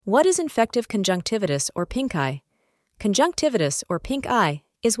What is infective conjunctivitis or pinkeye? Conjunctivitis or pink eye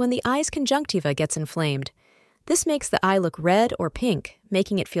is when the eye's conjunctiva gets inflamed. This makes the eye look red or pink,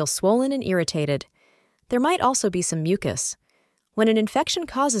 making it feel swollen and irritated. There might also be some mucus. When an infection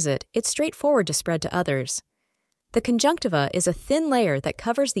causes it, it's straightforward to spread to others. The conjunctiva is a thin layer that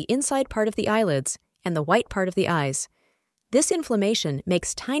covers the inside part of the eyelids and the white part of the eyes. This inflammation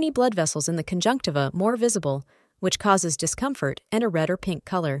makes tiny blood vessels in the conjunctiva more visible, which causes discomfort and a red or pink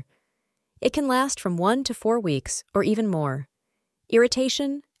color. It can last from 1 to 4 weeks or even more.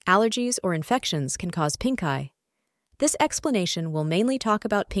 Irritation, allergies, or infections can cause pink eye. This explanation will mainly talk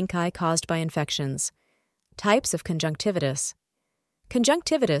about pink eye caused by infections. Types of conjunctivitis.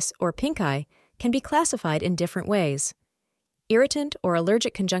 Conjunctivitis, or pink eye, can be classified in different ways. Irritant or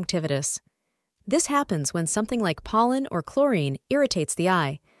allergic conjunctivitis. This happens when something like pollen or chlorine irritates the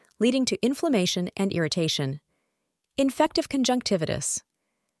eye, leading to inflammation and irritation. Infective conjunctivitis.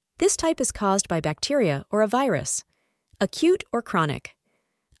 This type is caused by bacteria or a virus. Acute or chronic.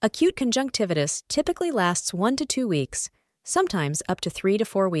 Acute conjunctivitis typically lasts 1 to 2 weeks, sometimes up to 3 to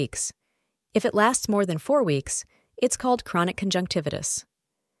 4 weeks. If it lasts more than 4 weeks, it's called chronic conjunctivitis.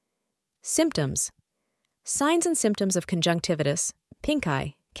 Symptoms. Signs and symptoms of conjunctivitis, pink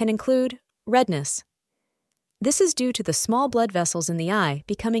eye, can include redness. This is due to the small blood vessels in the eye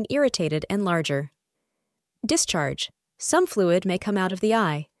becoming irritated and larger. Discharge. Some fluid may come out of the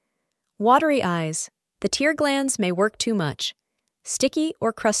eye. Watery eyes. The tear glands may work too much. Sticky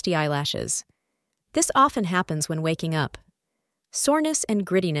or crusty eyelashes. This often happens when waking up. Soreness and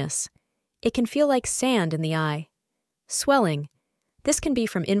grittiness. It can feel like sand in the eye. Swelling. This can be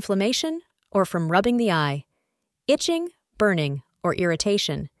from inflammation or from rubbing the eye. Itching, burning, or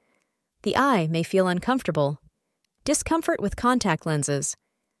irritation. The eye may feel uncomfortable. Discomfort with contact lenses.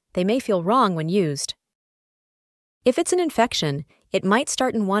 They may feel wrong when used. If it's an infection, it might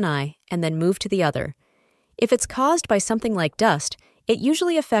start in one eye and then move to the other. If it's caused by something like dust, it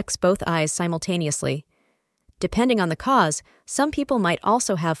usually affects both eyes simultaneously. Depending on the cause, some people might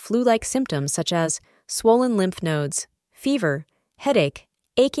also have flu-like symptoms such as swollen lymph nodes, fever, headache,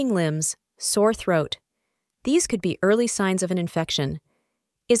 aching limbs, sore throat. These could be early signs of an infection.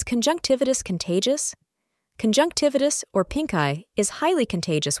 Is conjunctivitis contagious? Conjunctivitis, or pink eye, is highly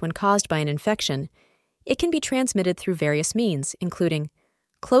contagious when caused by an infection. It can be transmitted through various means, including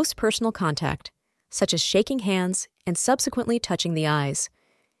close personal contact, such as shaking hands and subsequently touching the eyes,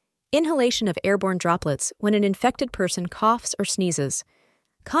 inhalation of airborne droplets when an infected person coughs or sneezes,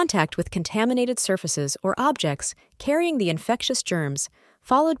 contact with contaminated surfaces or objects carrying the infectious germs,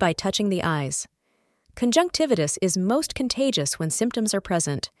 followed by touching the eyes. Conjunctivitis is most contagious when symptoms are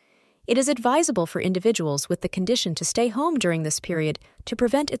present. It is advisable for individuals with the condition to stay home during this period to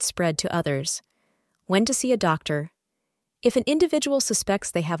prevent its spread to others. When to see a doctor. If an individual suspects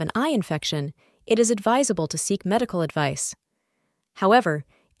they have an eye infection, it is advisable to seek medical advice. However,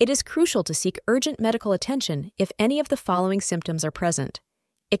 it is crucial to seek urgent medical attention if any of the following symptoms are present: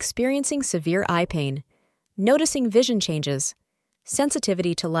 experiencing severe eye pain, noticing vision changes,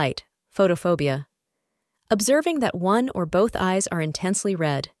 sensitivity to light, photophobia, observing that one or both eyes are intensely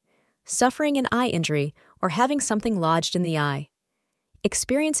red, suffering an eye injury or having something lodged in the eye,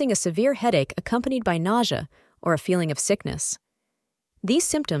 experiencing a severe headache accompanied by nausea or a feeling of sickness. These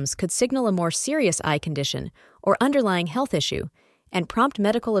symptoms could signal a more serious eye condition or underlying health issue, and prompt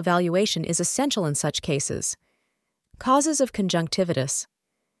medical evaluation is essential in such cases. Causes of conjunctivitis.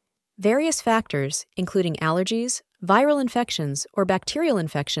 Various factors, including allergies, viral infections, or bacterial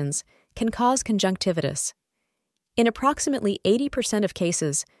infections, can cause conjunctivitis. In approximately 80% of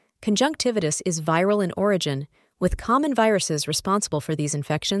cases, conjunctivitis is viral in origin, with common viruses responsible for these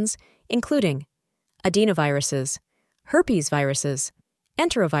infections, including adenoviruses, herpes viruses,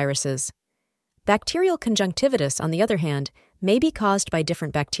 enteroviruses. Bacterial conjunctivitis, on the other hand, may be caused by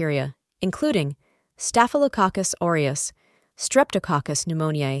different bacteria, including Staphylococcus aureus, Streptococcus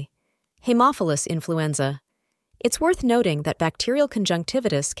pneumoniae, Haemophilus influenza. It's worth noting that bacterial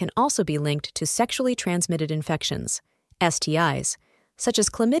conjunctivitis can also be linked to sexually transmitted infections, STIs, such as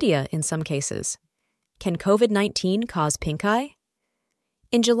chlamydia in some cases. Can COVID-19 cause pink eye?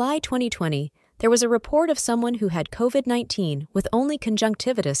 In July 2020, there was a report of someone who had COVID-19 with only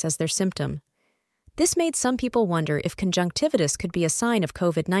conjunctivitis as their symptom. This made some people wonder if conjunctivitis could be a sign of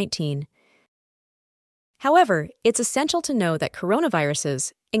COVID-19. However, it's essential to know that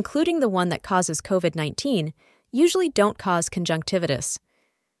coronaviruses, including the one that causes COVID-19, usually don't cause conjunctivitis.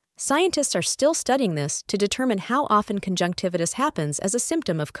 Scientists are still studying this to determine how often conjunctivitis happens as a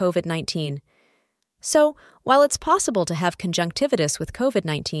symptom of COVID-19. So, while it's possible to have conjunctivitis with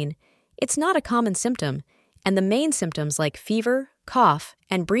COVID-19, it's not a common symptom, and the main symptoms like fever, cough,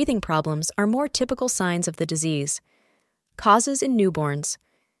 and breathing problems are more typical signs of the disease. Causes in newborns.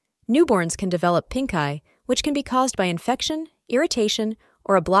 Newborns can develop pinkeye, which can be caused by infection, irritation,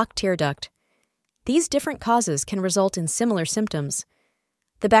 or a blocked tear duct. These different causes can result in similar symptoms.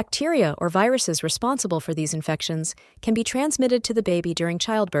 The bacteria or viruses responsible for these infections can be transmitted to the baby during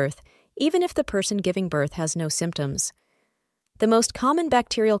childbirth, even if the person giving birth has no symptoms. The most common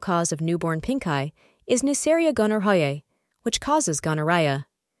bacterial cause of newborn pinkeye is Neisseria gonorrhoeae, which causes gonorrhea.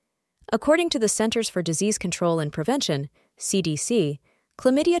 According to the Centers for Disease Control and Prevention, CDC,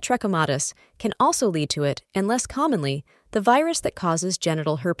 chlamydia trachomatis can also lead to it, and less commonly, the virus that causes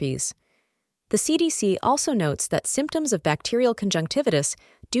genital herpes. The CDC also notes that symptoms of bacterial conjunctivitis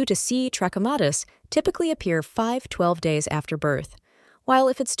due to C. trachomatis typically appear 5-12 days after birth, while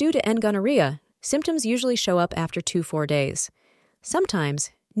if it's due to N. gonorrhea, symptoms usually show up after 2-4 days.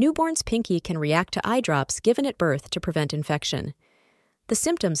 Sometimes, newborns' pinky can react to eye drops given at birth to prevent infection. The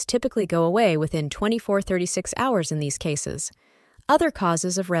symptoms typically go away within 24-36 hours in these cases. Other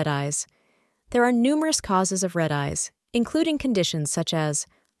causes of red eyes. There are numerous causes of red eyes, including conditions such as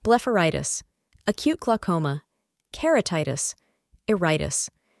blepharitis, acute glaucoma, keratitis, iritis.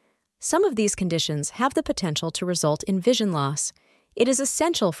 Some of these conditions have the potential to result in vision loss. It is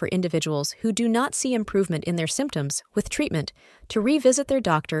essential for individuals who do not see improvement in their symptoms with treatment to revisit their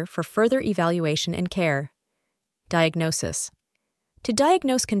doctor for further evaluation and care. Diagnosis. To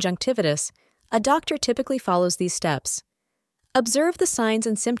diagnose conjunctivitis, a doctor typically follows these steps. Observe the signs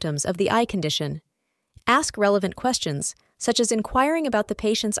and symptoms of the eye condition. Ask relevant questions, such as inquiring about the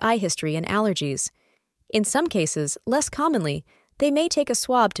patient's eye history and allergies. In some cases, less commonly, they may take a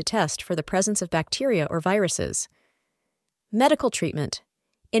swab to test for the presence of bacteria or viruses. Medical treatment.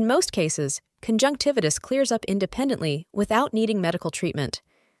 In most cases, conjunctivitis clears up independently without needing medical treatment.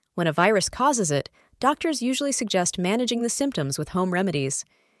 When a virus causes it, doctors usually suggest managing the symptoms with home remedies.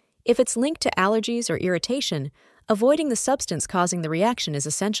 If it's linked to allergies or irritation, avoiding the substance causing the reaction is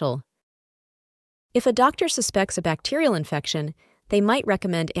essential. If a doctor suspects a bacterial infection, they might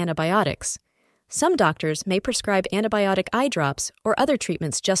recommend antibiotics. Some doctors may prescribe antibiotic eye drops or other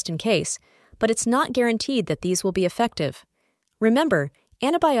treatments just in case, but it's not guaranteed that these will be effective. Remember,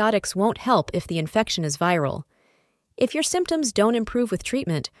 antibiotics won't help if the infection is viral. If your symptoms don't improve with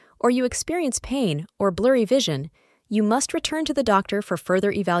treatment, or you experience pain or blurry vision, you must return to the doctor for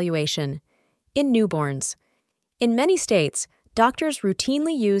further evaluation. In newborns. In many states, doctors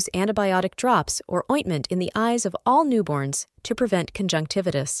routinely use antibiotic drops or ointment in the eyes of all newborns to prevent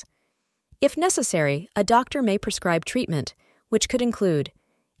conjunctivitis. If necessary, a doctor may prescribe treatment, which could include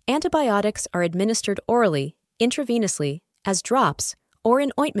antibiotics are administered orally, intravenously, as drops, or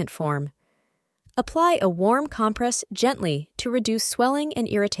in ointment form. Apply a warm compress gently to reduce swelling and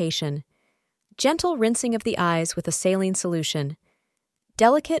irritation. Gentle rinsing of the eyes with a saline solution.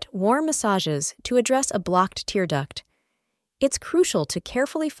 Delicate, warm massages to address a blocked tear duct. It's crucial to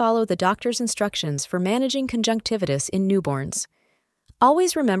carefully follow the doctor's instructions for managing conjunctivitis in newborns.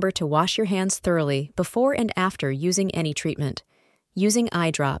 Always remember to wash your hands thoroughly before and after using any treatment. Using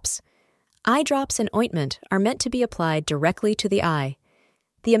eye drops. Eye drops and ointment are meant to be applied directly to the eye.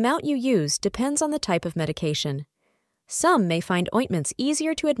 The amount you use depends on the type of medication. Some may find ointments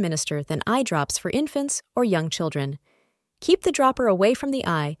easier to administer than eye drops for infants or young children. Keep the dropper away from the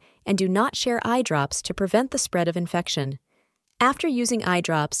eye and do not share eye drops to prevent the spread of infection. After using eye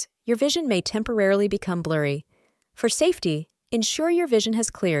drops, your vision may temporarily become blurry. For safety, ensure your vision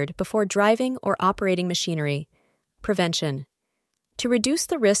has cleared before driving or operating machinery. Prevention. To reduce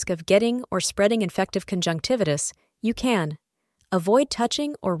the risk of getting or spreading infective conjunctivitis, you can avoid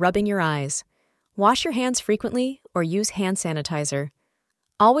touching or rubbing your eyes. Wash your hands frequently or use hand sanitizer.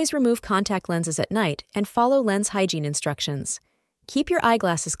 Always remove contact lenses at night and follow lens hygiene instructions. Keep your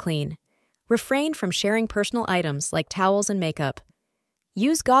eyeglasses clean. Refrain from sharing personal items like towels and makeup.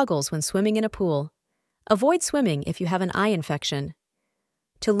 Use goggles when swimming in a pool. Avoid swimming if you have an eye infection.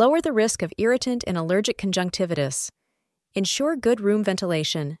 To lower the risk of irritant and allergic conjunctivitis, ensure good room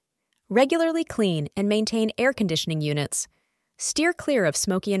ventilation. Regularly clean and maintain air conditioning units. Steer clear of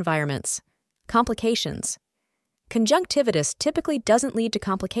smoky environments. Complications. Conjunctivitis typically doesn't lead to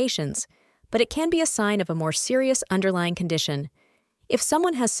complications, but it can be a sign of a more serious underlying condition. If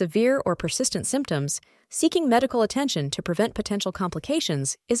someone has severe or persistent symptoms, seeking medical attention to prevent potential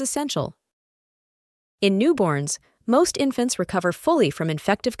complications is essential. In newborns, most infants recover fully from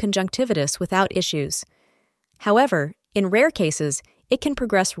infective conjunctivitis without issues. However, in rare cases, it can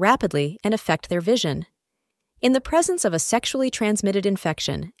progress rapidly and affect their vision. In the presence of a sexually transmitted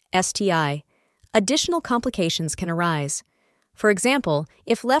infection, STI, additional complications can arise. For example,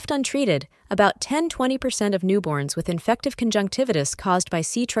 if left untreated, about 10–20% of newborns with infective conjunctivitis caused by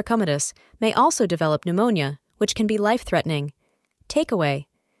C. trachomatis may also develop pneumonia, which can be life-threatening. Takeaway: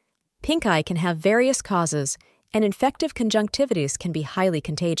 Pinkeye can have various causes, and infective conjunctivitis can be highly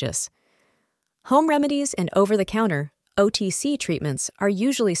contagious. Home remedies and over-the-counter (OTC) treatments are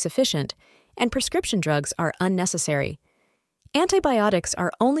usually sufficient, and prescription drugs are unnecessary. Antibiotics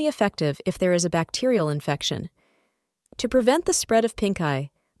are only effective if there is a bacterial infection. To prevent the spread of pinkeye,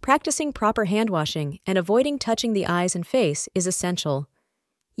 practicing proper hand washing and avoiding touching the eyes and face is essential.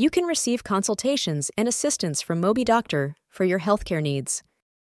 You can receive consultations and assistance from Moby Doctor for your healthcare needs.